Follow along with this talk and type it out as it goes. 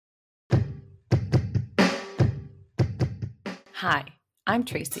Hi, I'm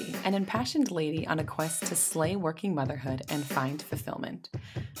Tracy, an impassioned lady on a quest to slay working motherhood and find fulfillment.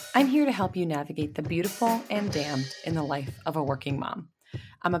 I'm here to help you navigate the beautiful and damned in the life of a working mom.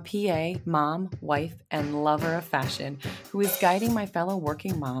 I'm a PA, mom, wife, and lover of fashion who is guiding my fellow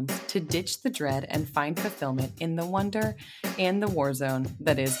working moms to ditch the dread and find fulfillment in the wonder and the war zone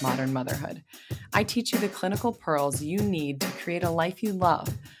that is modern motherhood. I teach you the clinical pearls you need to create a life you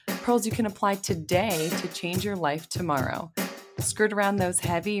love, pearls you can apply today to change your life tomorrow. Skirt around those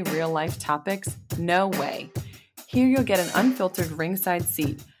heavy real life topics? No way. Here you'll get an unfiltered ringside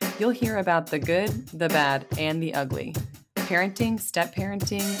seat. You'll hear about the good, the bad, and the ugly. Parenting, step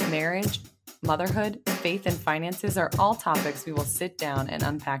parenting, marriage, motherhood, faith, and finances are all topics we will sit down and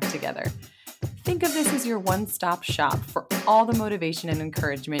unpack together. Think of this as your one-stop shop for all the motivation and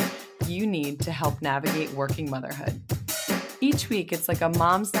encouragement you need to help navigate working motherhood. Each week, it's like a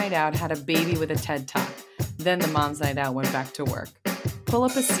mom's night out had a baby with a TED Talk. Then the mom's night out went back to work. Pull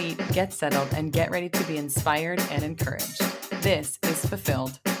up a seat, get settled, and get ready to be inspired and encouraged. This is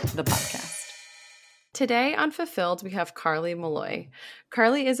Fulfilled, the podcast. Today on Fulfilled, we have Carly Malloy.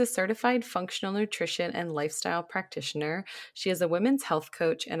 Carly is a certified functional nutrition and lifestyle practitioner. She is a women's health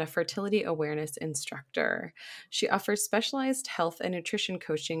coach and a fertility awareness instructor. She offers specialized health and nutrition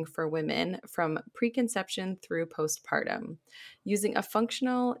coaching for women from preconception through postpartum. Using a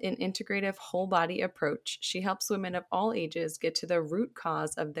functional and integrative whole body approach, she helps women of all ages get to the root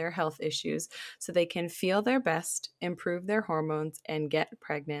cause of their health issues so they can feel their best, improve their hormones, and get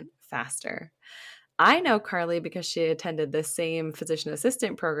pregnant faster. I know Carly because she attended the same physician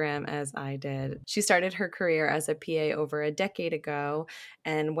assistant program as I did. She started her career as a PA over a decade ago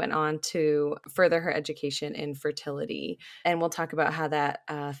and went on to further her education in fertility. And we'll talk about how that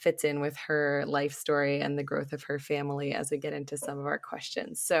fits in with her life story and the growth of her family as we get into some of our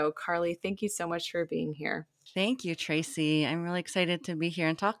questions. So, Carly, thank you so much for being here. Thank you, Tracy. I'm really excited to be here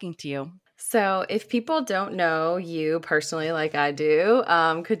and talking to you. So, if people don't know you personally like I do,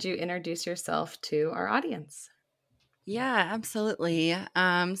 could you introduce yourself to our audience? Yeah, absolutely.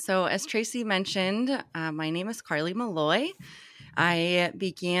 So, as Tracy mentioned, my name is Carly Malloy. I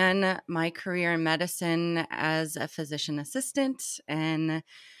began my career in medicine as a physician assistant. And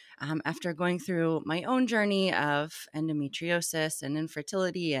after going through my own journey of endometriosis and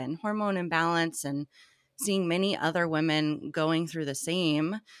infertility and hormone imbalance and seeing many other women going through the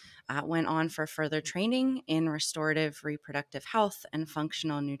same, went on for further training in restorative reproductive health and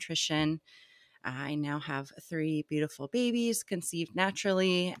functional nutrition. I now have 3 beautiful babies conceived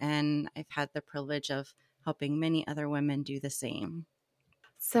naturally, and I've had the privilege of helping many other women do the same.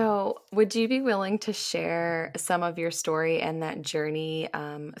 So, would you be willing to share some of your story and that journey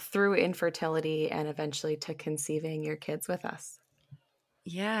through infertility and eventually to conceiving your kids with us?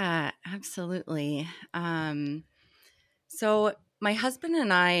 Yeah, absolutely. So my husband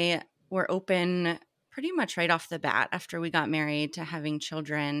and I were open pretty much right off the bat after we got married to having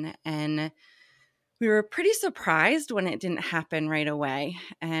children. And we were pretty surprised when it didn't happen right away.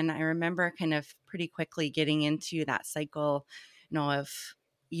 And I remember kind of pretty quickly getting into that cycle, of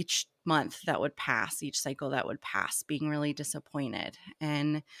each month that would pass, each cycle that would pass, being really disappointed.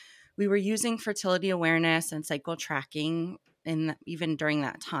 And we were using fertility awareness and cycle tracking even during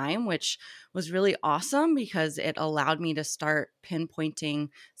that time, which was really awesome because it allowed me to start pinpointing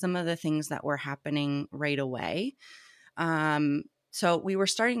some of the things that were happening right away. So we were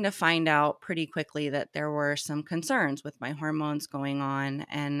starting to find out pretty quickly that there were some concerns with my hormones going on,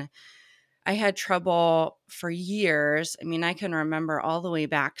 and I had trouble for years. I mean, I can remember all the way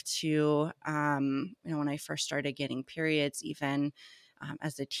back to, when I first started getting periods, even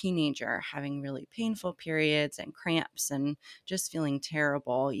as a teenager, having really painful periods and cramps and just feeling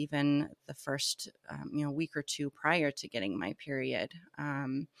terrible, even the first, week or two prior to getting my period.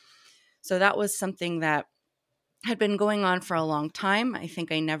 So that was something that had been going on for a long time. I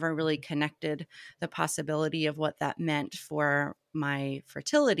think I never really connected the possibility of what that meant for my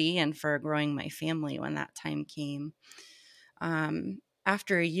fertility and for growing my family when that time came.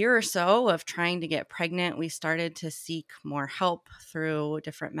 After a year or so of trying to get pregnant, we started to seek more help through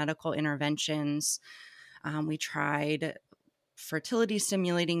different medical interventions. We tried fertility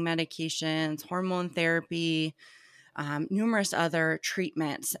stimulating medications, hormone therapy, numerous other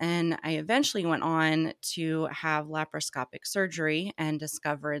treatments. And I eventually went on to have laparoscopic surgery and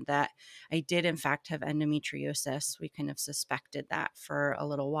discovered that I did, in fact, have endometriosis. We kind of suspected that for a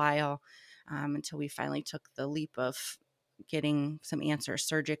little while until we finally took the leap of getting some answers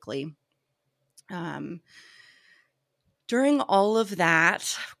surgically. During all of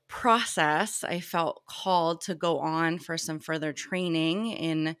that process, I felt called to go on for some further training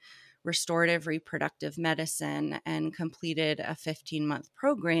in restorative reproductive medicine and completed a 15-month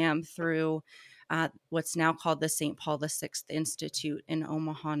program through what's now called the St. Paul VI Institute in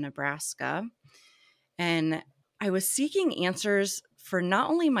Omaha, Nebraska. And I was seeking answers for not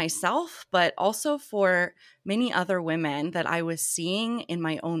only myself, but also for many other women that I was seeing in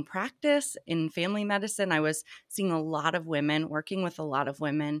my own practice in family medicine. I was seeing a lot of women, working with a lot of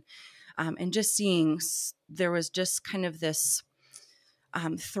women, and just seeing there was just kind of this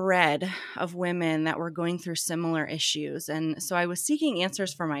thread of women that were going through similar issues. And so I was seeking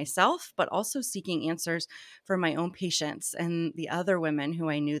answers for myself, but also seeking answers for my own patients and the other women who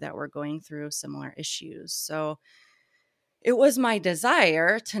I knew that were going through similar issues. So it was my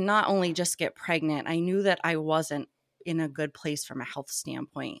desire to not only just get pregnant, I knew that I wasn't in a good place from a health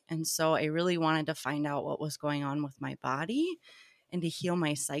standpoint. And so I really wanted to find out what was going on with my body and to heal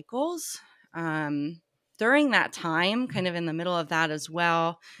my cycles. During that time, kind of in the middle of that as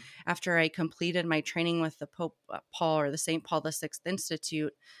well, after I completed my training with the Pope Paul or the St. Paul VI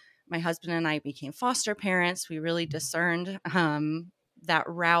Institute, my husband and I became foster parents. We really discerned that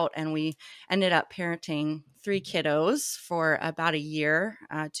route, and we ended up parenting 3 kiddos for about a year,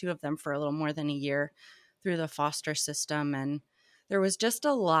 2 of them for a little more than a year through the foster system. And there was just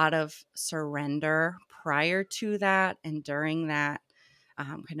a lot of surrender prior to that and during that,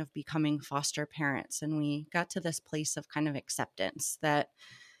 kind of becoming foster parents. And we got to this place of kind of acceptance that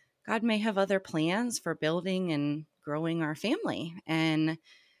God may have other plans for building and growing our family. And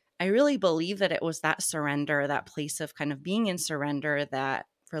I really believe that it was that surrender, that place of kind of being in surrender, that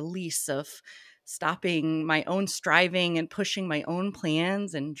release of stopping my own striving and pushing my own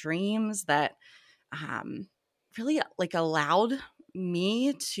plans and dreams that really like allowed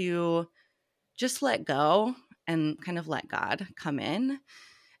me to just let go and kind of let God come in.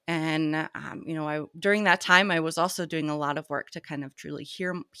 And, during that time, I was also doing a lot of work to kind of truly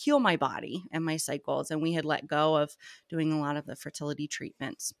heal my body and my cycles. And we had let go of doing a lot of the fertility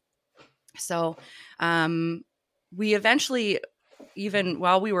treatments. So we eventually, even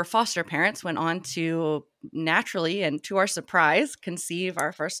while we were foster parents, went on to naturally and to our surprise, conceive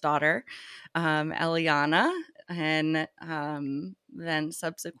our first daughter, Eliana, and then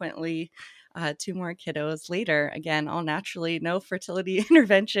subsequently 2 more kiddos later. Again, all naturally, no fertility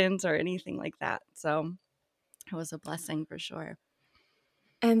interventions or anything like that. So it was a blessing for sure.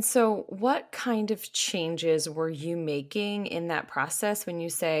 And so, what kind of changes were you making in that process when you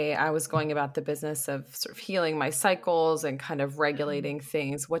say, I was going about the business of sort of healing my cycles and kind of regulating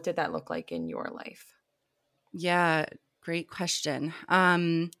things? What did that look like in your life? Yeah, great question.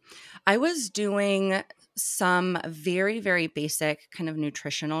 I was doing some very, very basic kind of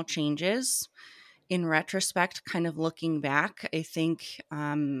nutritional changes. In retrospect, kind of looking back, I think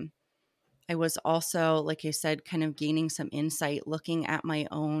I was also, like I said, kind of gaining some insight looking at my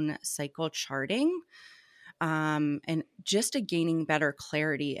own cycle charting, and just gaining better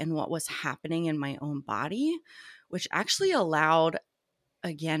clarity in what was happening in my own body, which actually allowed,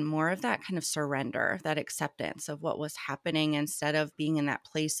 again, more of that kind of surrender, that acceptance of what was happening instead of being in that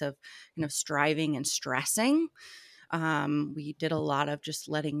place of kind of striving and stressing. We did a lot of just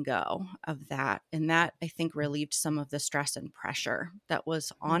letting go of that. And that, I think, relieved some of the stress and pressure that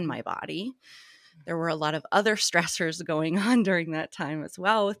was on my body. There were a lot of other stressors going on during that time as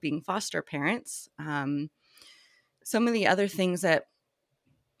well with being foster parents. Some of the other things that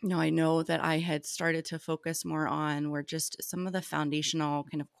I know that I had started to focus more on were just some of the foundational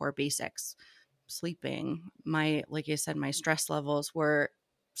kind of core basics. Sleeping. Like I said, my stress levels were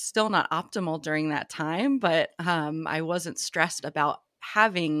still not optimal during that time, but I wasn't stressed about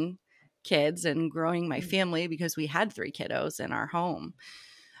having kids and growing my family because we had 3 kiddos in our home.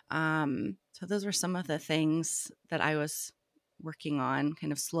 So those were some of the things that I was working on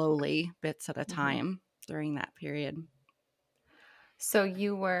kind of slowly, bits at a time during that period. So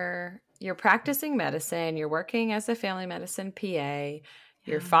you're practicing medicine, you're working as a family medicine PA,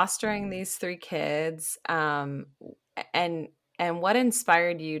 you're fostering these 3 kids, and what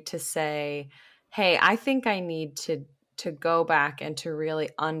inspired you to say, "Hey, I think I need to go back and to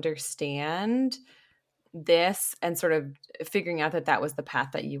really understand this," and sort of figuring out that that was the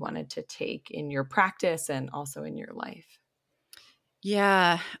path that you wanted to take in your practice and also in your life?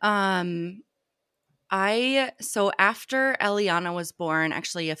 Yeah. So after Eliana was born,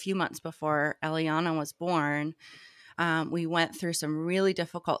 actually a few months before Eliana was born, we went through some really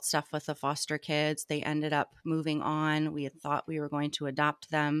difficult stuff with the foster kids. They ended up moving on. We had thought we were going to adopt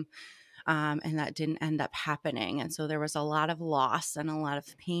them, and that didn't end up happening. And so there was a lot of loss and a lot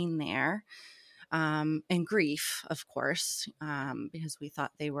of pain there, and grief, of course, because we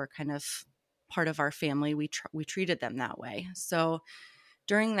thought they were kind of part of our family. We treated them that way. So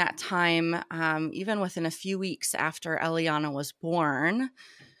during that time, even within a few weeks after Eliana was born,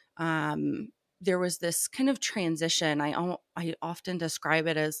 there was this kind of transition. I often describe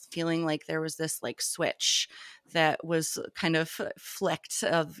it as feeling like there was this like switch that was kind of flicked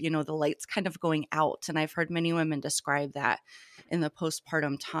of, the lights kind of going out. And I've heard many women describe that in the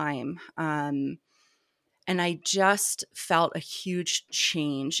postpartum time. And I just felt a huge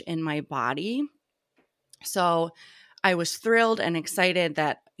change in my body. So I was thrilled and excited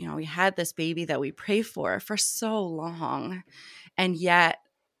that, we had this baby that we prayed for so long. And yet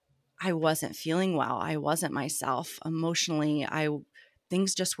I wasn't feeling well. I wasn't myself emotionally.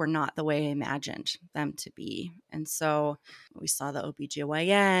 Things just were not the way I imagined them to be. And so we saw the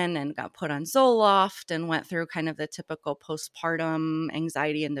OBGYN and got put on Zoloft and went through kind of the typical postpartum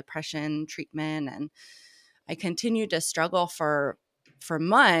anxiety and depression treatment. And I continued to struggle for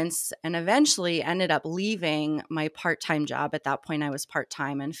months and eventually ended up leaving my part-time job. At that point, I was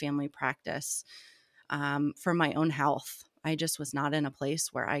part-time in family practice for my own health. I just was not in a place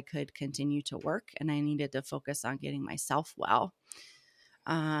where I could continue to work, and I needed to focus on getting myself well.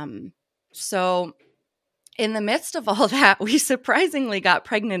 So in the midst of all that, we surprisingly got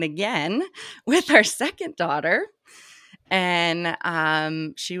pregnant again with our second daughter. And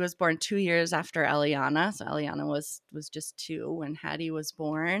she was born 2 years after Eliana. So Eliana was just 2 when Hattie was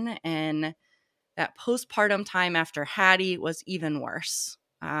born. And that postpartum time after Hattie was even worse.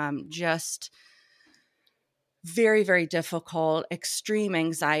 Just very, very difficult, extreme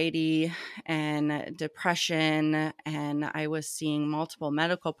anxiety and depression. And I was seeing multiple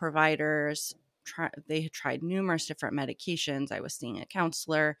medical providers. They had tried numerous different medications. I was seeing a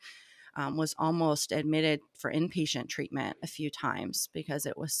counselor, was almost admitted for inpatient treatment a few times because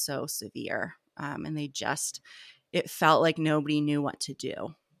it was so severe. And it felt like nobody knew what to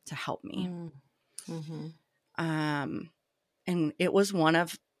do to help me. Mm-hmm. And it was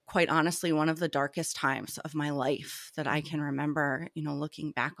quite honestly, one of the darkest times of my life that I can remember,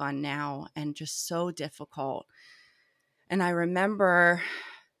 looking back on now, and just so difficult. And I remember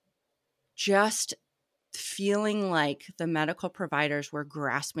just feeling like the medical providers were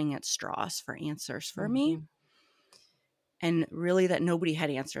grasping at straws for answers for me, and really that nobody had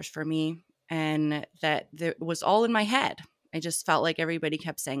answers for me, and that it was all in my head. I just felt like everybody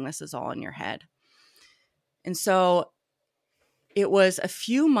kept saying, this is all in your head. And so it was a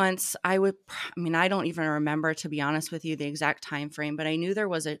few months. I don't even remember, to be honest with you, the exact time frame, but I knew there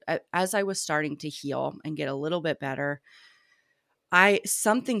was as I was starting to heal and get a little bit better,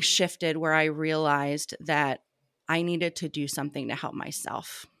 something shifted where I realized that I needed to do something to help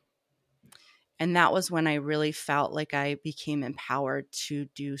myself. And that was when I really felt like I became empowered to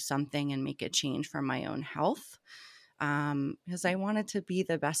do something and make a change for my own health, because I wanted to be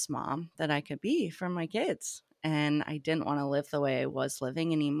the best mom that I could be for my kids. And I didn't want to live the way I was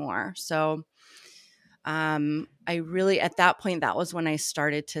living anymore. So I really, at that point, that was when I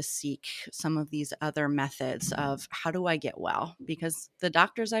started to seek some of these other methods of how do I get well? Because the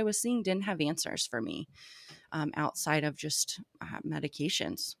doctors I was seeing didn't have answers for me outside of just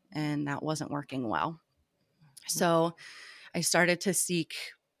medications, and that wasn't working well. So I started to seek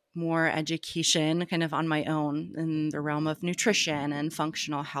more education kind of on my own in the realm of nutrition and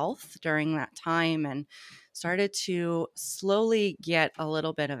functional health during that time, and started to slowly get a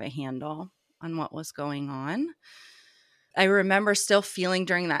little bit of a handle on what was going on. I remember still feeling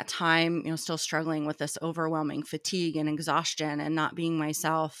during that time, still struggling with this overwhelming fatigue and exhaustion and not being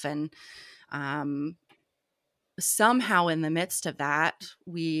myself. And somehow in the midst of that,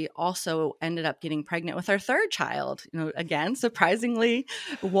 we also ended up getting pregnant with our third child. Again, surprisingly,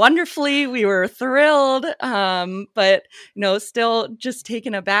 wonderfully, we were thrilled, but still just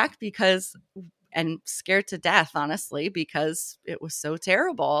taken aback and scared to death, honestly, because it was so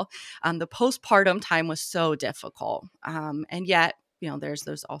terrible. The postpartum time was so difficult, and yet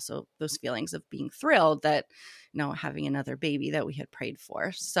there's also those feelings of being thrilled that having another baby that we had prayed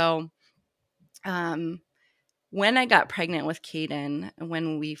for. So when I got pregnant with Caden,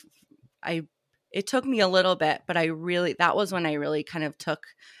 it took me a little bit, but that was when I really kind of took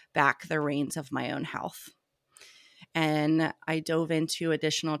back the reins of my own health. And I dove into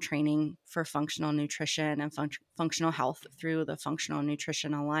additional training for functional nutrition and functional health through the Functional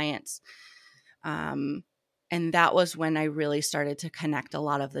Nutrition Alliance. And that was when I really started to connect a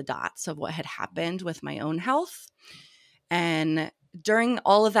lot of the dots of what had happened with my own health. And during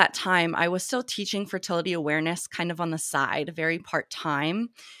all of that time, I was still teaching fertility awareness kind of on the side, very part-time,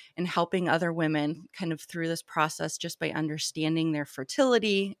 and helping other women kind of through this process just by understanding their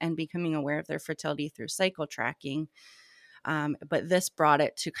fertility and becoming aware of their fertility through cycle tracking. But this brought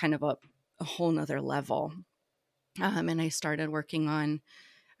it to kind of a whole nother level. And I started working on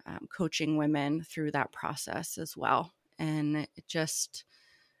coaching women through that process as well. And it just,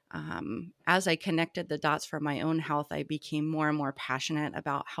 as I connected the dots for my own health, I became more and more passionate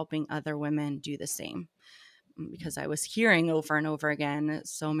about helping other women do the same, because I was hearing over and over again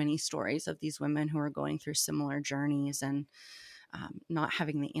so many stories of these women who are going through similar journeys and not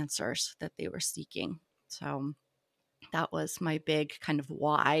having the answers that they were seeking. So that was my big kind of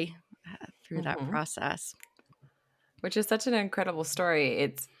why through that process. Which is such an incredible story.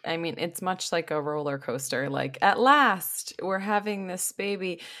 It's much like a roller coaster. Like, at last, we're having this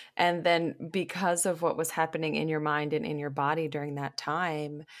baby. And then because of what was happening in your mind and in your body during that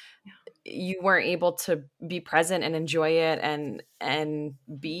time, you weren't able to be present and enjoy it and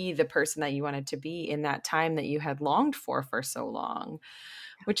be the person that you wanted to be in that time that you had longed for so long.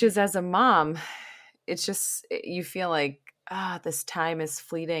 Which is, as a mom, it's just, you feel like, this time is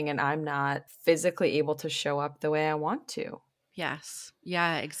fleeting and I'm not physically able to show up the way I want to. Yes.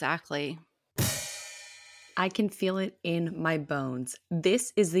 Yeah, exactly. I can feel it in my bones.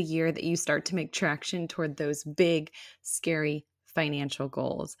 This is the year that you start to make traction toward those big, scary financial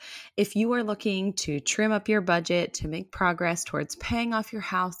goals. If you are looking to trim up your budget to make progress towards paying off your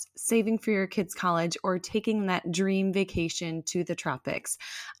house, saving for your kids' college, or taking that dream vacation to the tropics,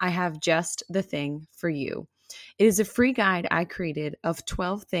 I have just the thing for you. It is a free guide I created of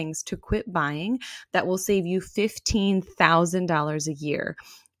 12 things to quit buying that will save you $15,000 a year.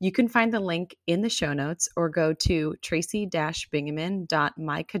 You can find the link in the show notes or go to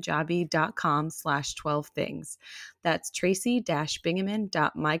tracy-bingaman.mykajabi.com/12 things. That's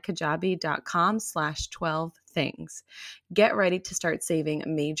tracy-bingaman.mykajabi.com/12 things. Get ready to start saving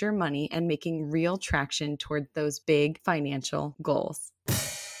major money and making real traction toward those big financial goals.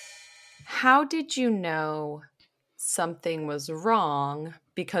 How did you know something was wrong?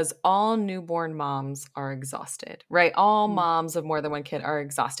 Because all newborn moms are exhausted, right? All moms of more than one kid are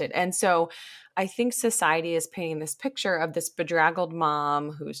exhausted. And so I think society is painting this picture of this bedraggled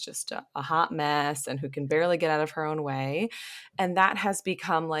mom who's just a hot mess and who can barely get out of her own way. And that has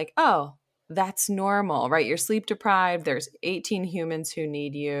become like, oh, that's normal, right? You're sleep deprived. There's 18 humans who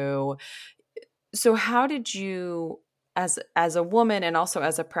need you. So how did you, as a woman and also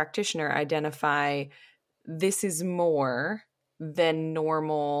as a practitioner, identify this is more than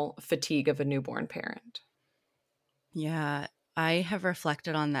normal fatigue of a newborn parent? Yeah, I have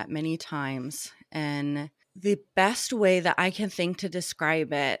reflected on that many times. And the best way that I can think to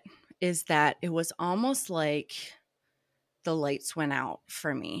describe it is that it was almost like the lights went out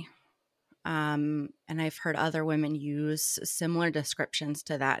for me. And I've heard other women use similar descriptions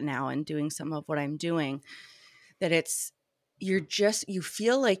to that now and doing some of what I'm doing, that you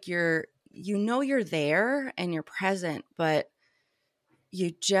feel like you're there and you're present, but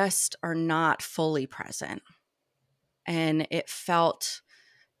you just are not fully present. And it felt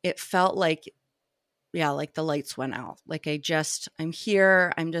like, yeah, like the lights went out. Like I'm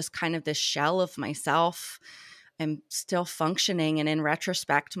here. I'm just kind of this shell of myself. I'm still functioning. And in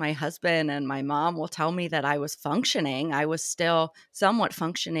retrospect, my husband and my mom will tell me that I was functioning. I was still somewhat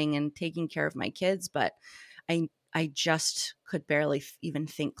functioning and taking care of my kids, but I just could barely even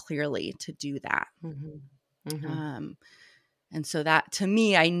think clearly to do that. Mm-hmm. Mm-hmm. And so that, to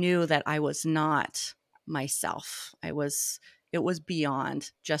me, I knew that I was not myself. It was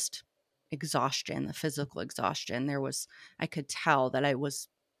beyond just exhaustion, the physical exhaustion. I could tell that I was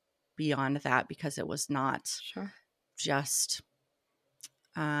beyond that, because it was not just,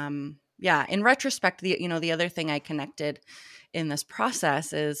 in retrospect, the other thing I connected in this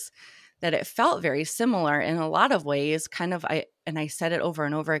process is that it felt very similar in a lot of ways, and I said it over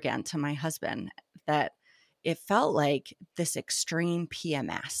and over again to my husband, that it felt like this extreme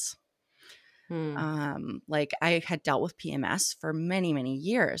PMS. Like I had dealt with PMS for many, many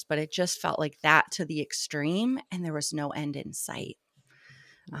years, but it just felt like that to the extreme, and there was no end in sight.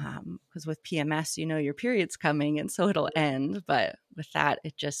 Because with PMS, your period's coming, and so it'll end. But with that,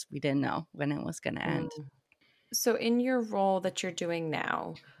 we didn't know when it was going to end. So in your role that you're doing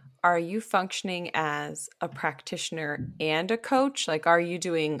now, are you functioning as a practitioner and a coach? Like, are you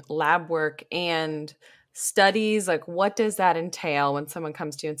doing lab work and studies? Like, what does that entail when someone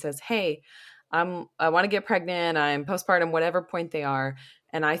comes to you and says, hey, I want to get pregnant, I'm postpartum, whatever point they are,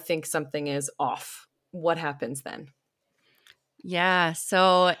 and I think something is off? What happens then? Yeah.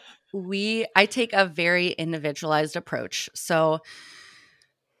 So I take a very individualized approach. So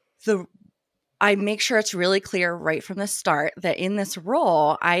I make sure it's really clear right from the start that in this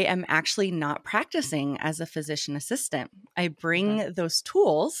role, I am actually not practicing as a physician assistant. I bring those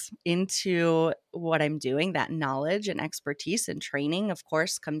tools into what I'm doing. That knowledge and expertise and training, of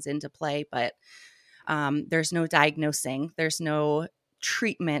course, comes into play, but There's no diagnosing, there's no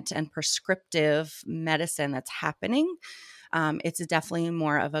treatment and prescriptive medicine that's happening. It's definitely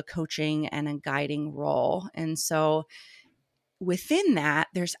more of a coaching and a guiding role. And so within that,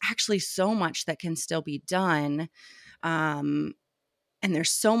 there's actually so much that can still be done. And there's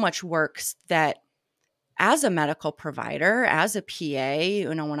so much work that as a medical provider, as a PA,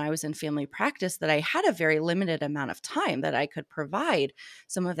 when I was in family practice, that I had a very limited amount of time that I could provide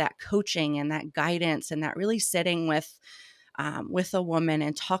some of that coaching and that guidance and that really sitting with a woman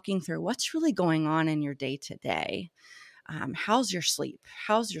and talking through what's really going on in your day to day. How's your sleep?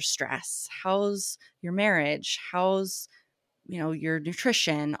 How's your stress? How's your marriage? How's your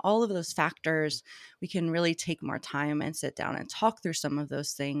nutrition? All of those factors, we can really take more time and sit down and talk through some of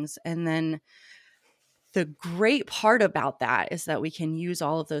those things. And then the great part about that is that we can use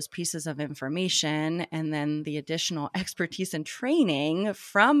all of those pieces of information and then the additional expertise and training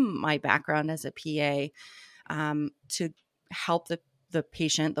from my background as a PA to help the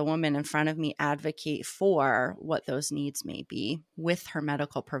patient, the woman in front of me, advocate for what those needs may be with her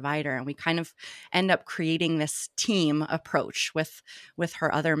medical provider. And we kind of end up creating this team approach with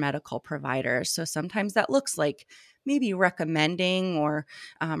her other medical providers. So sometimes that looks like maybe recommending or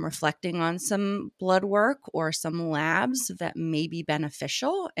reflecting on some blood work or some labs that may be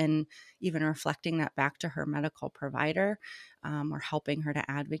beneficial, and even reflecting that back to her medical provider, or helping her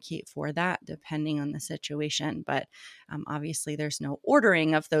to advocate for that depending on the situation. But obviously there's no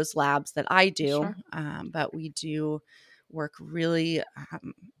ordering of those labs that I do, Sure. but we do work really,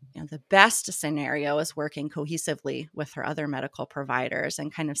 the best scenario is working cohesively with her other medical providers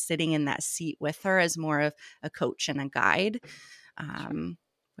and kind of sitting in that seat with her as more of a coach and a guide,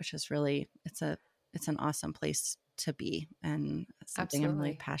 which is really, it's an awesome place to be and something I'm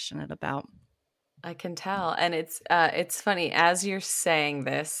really passionate about. I can tell. And it's funny, as you're saying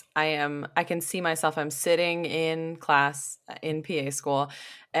this, I can see myself, I'm sitting in class in PA school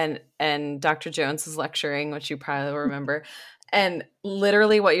and Dr. Jones is lecturing, which you probably remember. And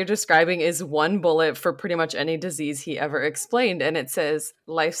literally what you're describing is one bullet for pretty much any disease he ever explained. And it says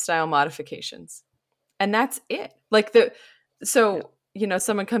lifestyle modifications. And that's it.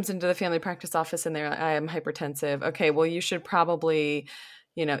 Someone comes into the family practice office and they're like, I am hypertensive. Okay, well, you should probably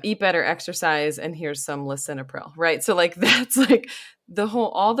eat better, exercise, and here's some lisinopril, right? So that's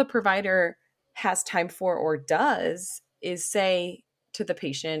all the provider has time for or does is say to the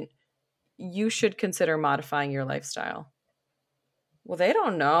patient, you should consider modifying your lifestyle. Well, they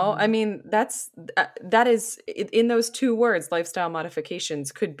don't know. I mean, that is in those two words, lifestyle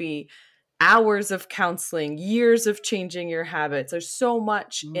modifications could be hours of counseling, years of changing your habits. There's so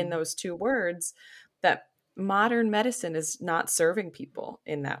much in those two words that modern medicine is not serving people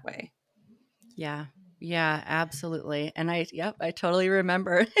in that way. Yeah, absolutely. And I totally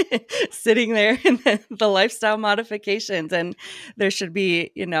remember sitting there in the lifestyle modifications, and there should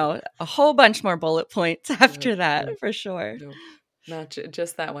be, a whole bunch more bullet points after that for sure. No. Not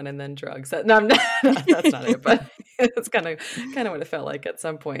just that one and then drugs. No, that's not it, but it's kind of what it felt like at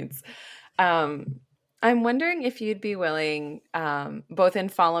some points. I'm wondering if you'd be willing, both in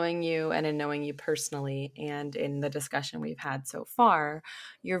following you and in knowing you personally and in the discussion we've had so far,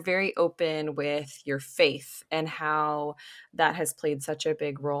 you're very open with your faith and how that has played such a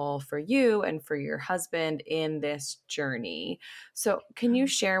big role for you and for your husband in this journey. So can you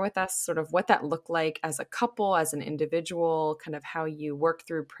share with us sort of what that looked like as a couple, as an individual, kind of how you worked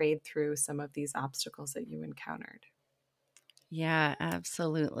through, prayed through some of these obstacles that you encountered? Yeah,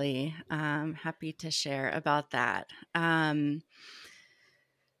 absolutely. Happy to share about that. As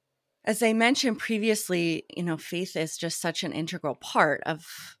I mentioned previously, faith is just such an integral part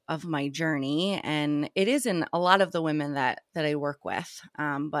of my journey, and it is in a lot of the women that I work with.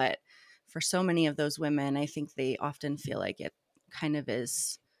 But for so many of those women, I think they often feel like it kind of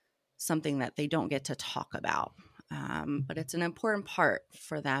is something that they don't get to talk about. But it's an important part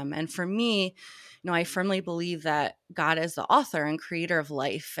for them. And for me, I firmly believe that God is the author and creator of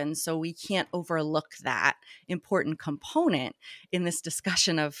life. And so we can't overlook that important component in this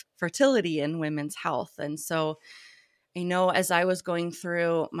discussion of fertility and women's health. And so I know as I was going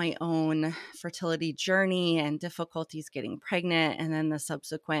through my own fertility journey and difficulties getting pregnant, and then the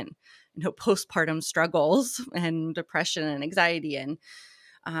subsequent, postpartum struggles and depression and anxiety, and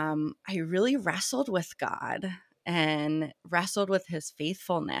I really wrestled with God and wrestled with his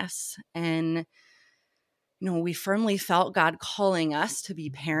faithfulness. And, we firmly felt God calling us to be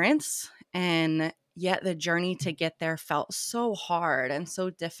parents. And yet the journey to get there felt so hard and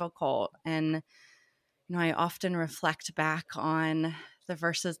so difficult. And, I often reflect back on the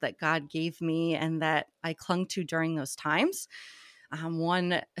verses that God gave me and that I clung to during those times.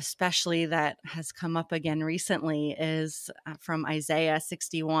 One especially that has come up again recently is from Isaiah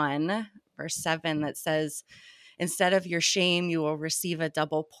 61, verse 7, that says, "Instead of your shame, you will receive a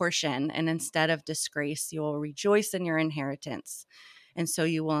double portion, and instead of disgrace, you will rejoice in your inheritance. And so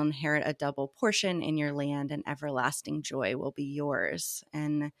you will inherit a double portion in your land, and everlasting joy will be yours."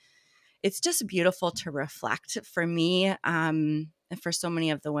 And it's just beautiful to reflect for me, and for so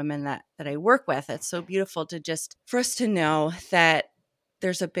many of the women that I work with. It's so beautiful to just for us to know that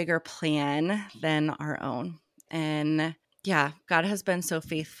there's a bigger plan than our own. And yeah, God has been so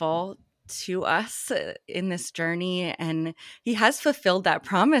faithful to us in this journey, and he has fulfilled that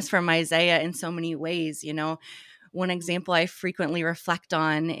promise from Isaiah in so many ways. One example I frequently reflect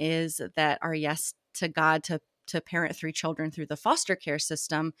on is that our yes to God to parent 3 children through the foster care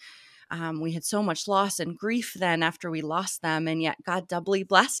system. We had so much loss and grief then after we lost them, and yet God doubly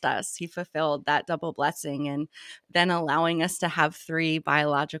blessed us. He fulfilled that double blessing, and then allowing us to have 3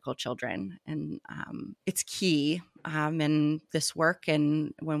 biological children. And it's key in this work,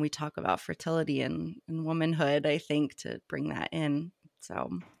 and when we talk about fertility and womanhood, I think, to bring that in.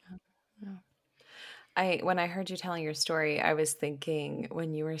 So When I heard you telling your story, I was thinking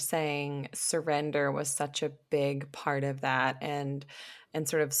when you were saying surrender was such a big part of that, and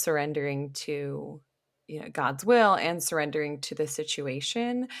sort of surrendering to, God's will and surrendering to the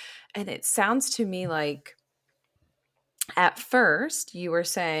situation. And it sounds to me like at first you were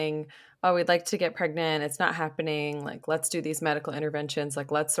saying, "Oh, we'd like to get pregnant. It's not happening. Like, let's do these medical interventions.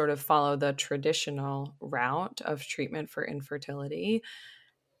 Like, let's sort of follow the traditional route of treatment for infertility."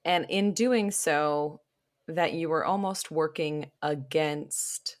 And in doing so, that you were almost working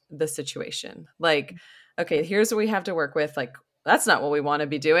against the situation. Like, okay, here's what we have to work with. Like, that's not what we want to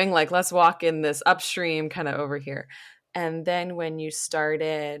be doing. Like, let's walk in this upstream kind of over here. And then when you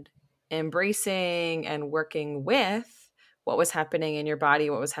started embracing and working with what was happening in your body,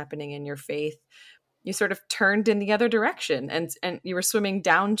 what was happening in your faith, you sort of turned in the other direction, and you were swimming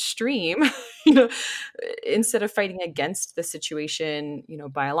downstream, you know, instead of fighting against the situation,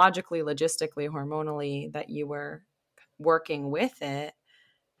 biologically, logistically, hormonally, that you were working with it.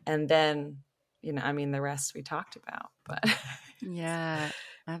 And then, the rest we talked about, but yeah,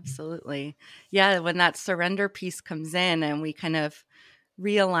 absolutely. Yeah, when that surrender piece comes in and we kind of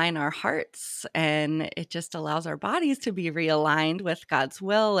realign our hearts, and it just allows our bodies to be realigned with God's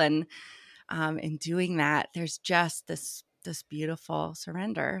will. And in doing that, there's just this beautiful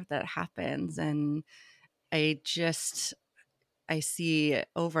surrender that happens. And I see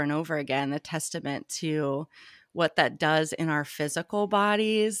over and over again the testament to what that does in our physical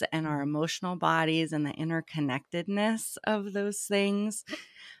bodies and our emotional bodies and the interconnectedness of those things.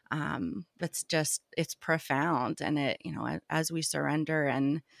 It's profound. And as we surrender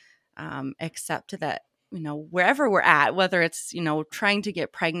and accept that, wherever we're at, whether it's, trying to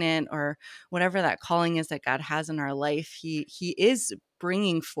get pregnant or whatever that calling is that God has in our life, he is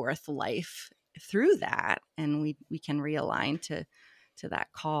bringing forth life through that. And we can realign to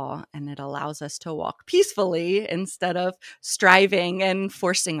that call, and it allows us to walk peacefully instead of striving and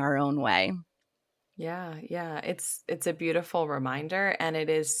forcing our own way. Yeah. It's a beautiful reminder, and it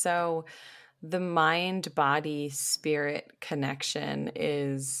is so the mind body spirit connection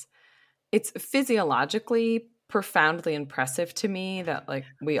it's physiologically profoundly impressive to me that, like,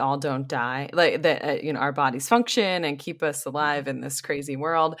 we all don't die, like that, our bodies function and keep us alive in this crazy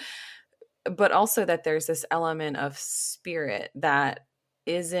world, but also that there's this element of spirit that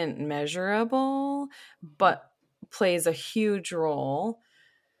isn't measurable, but plays a huge role,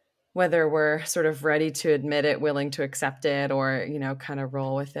 whether we're sort of ready to admit it, willing to accept it, or, kind of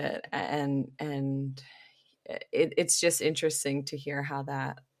roll with it. And it's just interesting to hear how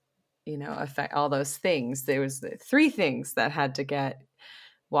that, affect all those things. There was the 3 things that had to get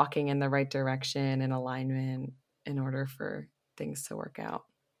walking in the right direction and alignment in order for things to work out.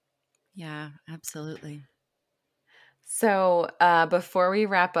 Yeah, absolutely. So before we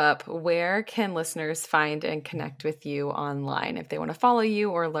wrap up, where can listeners find and connect with you online if they want to follow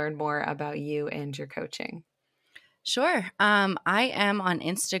you or learn more about you and your coaching? Sure. I am on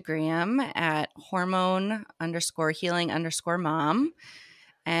Instagram at hormone_healing_mom,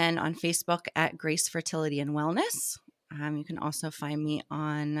 and on Facebook at Grace Fertility and Wellness. You can also find me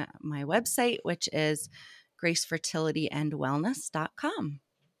on my website, which is gracefertilityandwellness.com.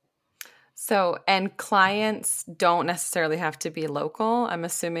 So, and clients don't necessarily have to be local. I'm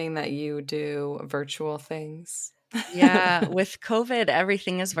assuming that you do virtual things. Yeah, with COVID,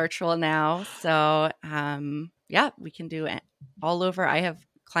 everything is virtual now. So, yeah, we can do it all over. I have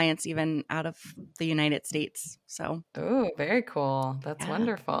clients even out of the United States. So, Oh, very cool. That's yeah.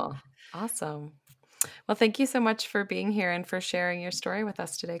 wonderful. Awesome. Well, thank you so much for being here and for sharing your story with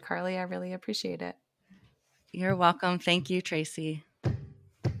us today, Carly. I really appreciate it. You're welcome. Thank you, Tracy.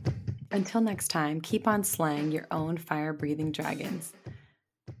 Until next time, keep on slaying your own fire-breathing dragons.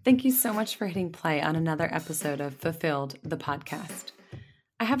 Thank you so much for hitting play on another episode of Fulfilled, the podcast.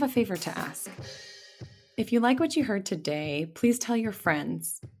 I have a favor to ask. If you like what you heard today, please tell your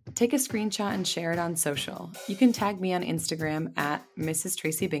friends. Take a screenshot and share it on social. You can tag me on Instagram at Mrs.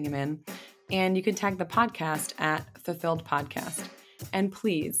 Tracy Bingaman, and you can tag the podcast at Fulfilled Podcast. And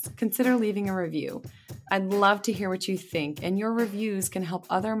please consider leaving a review. I'd love to hear what you think, and your reviews can help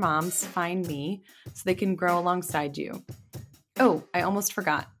other moms find me so they can grow alongside you. Oh, I almost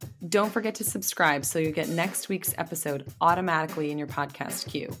forgot. Don't forget to subscribe so you get next week's episode automatically in your podcast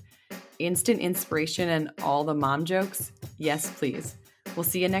queue. Instant inspiration and all the mom jokes? Yes, please. We'll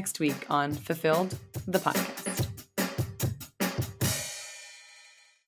see you next week on Fulfilled, the podcast.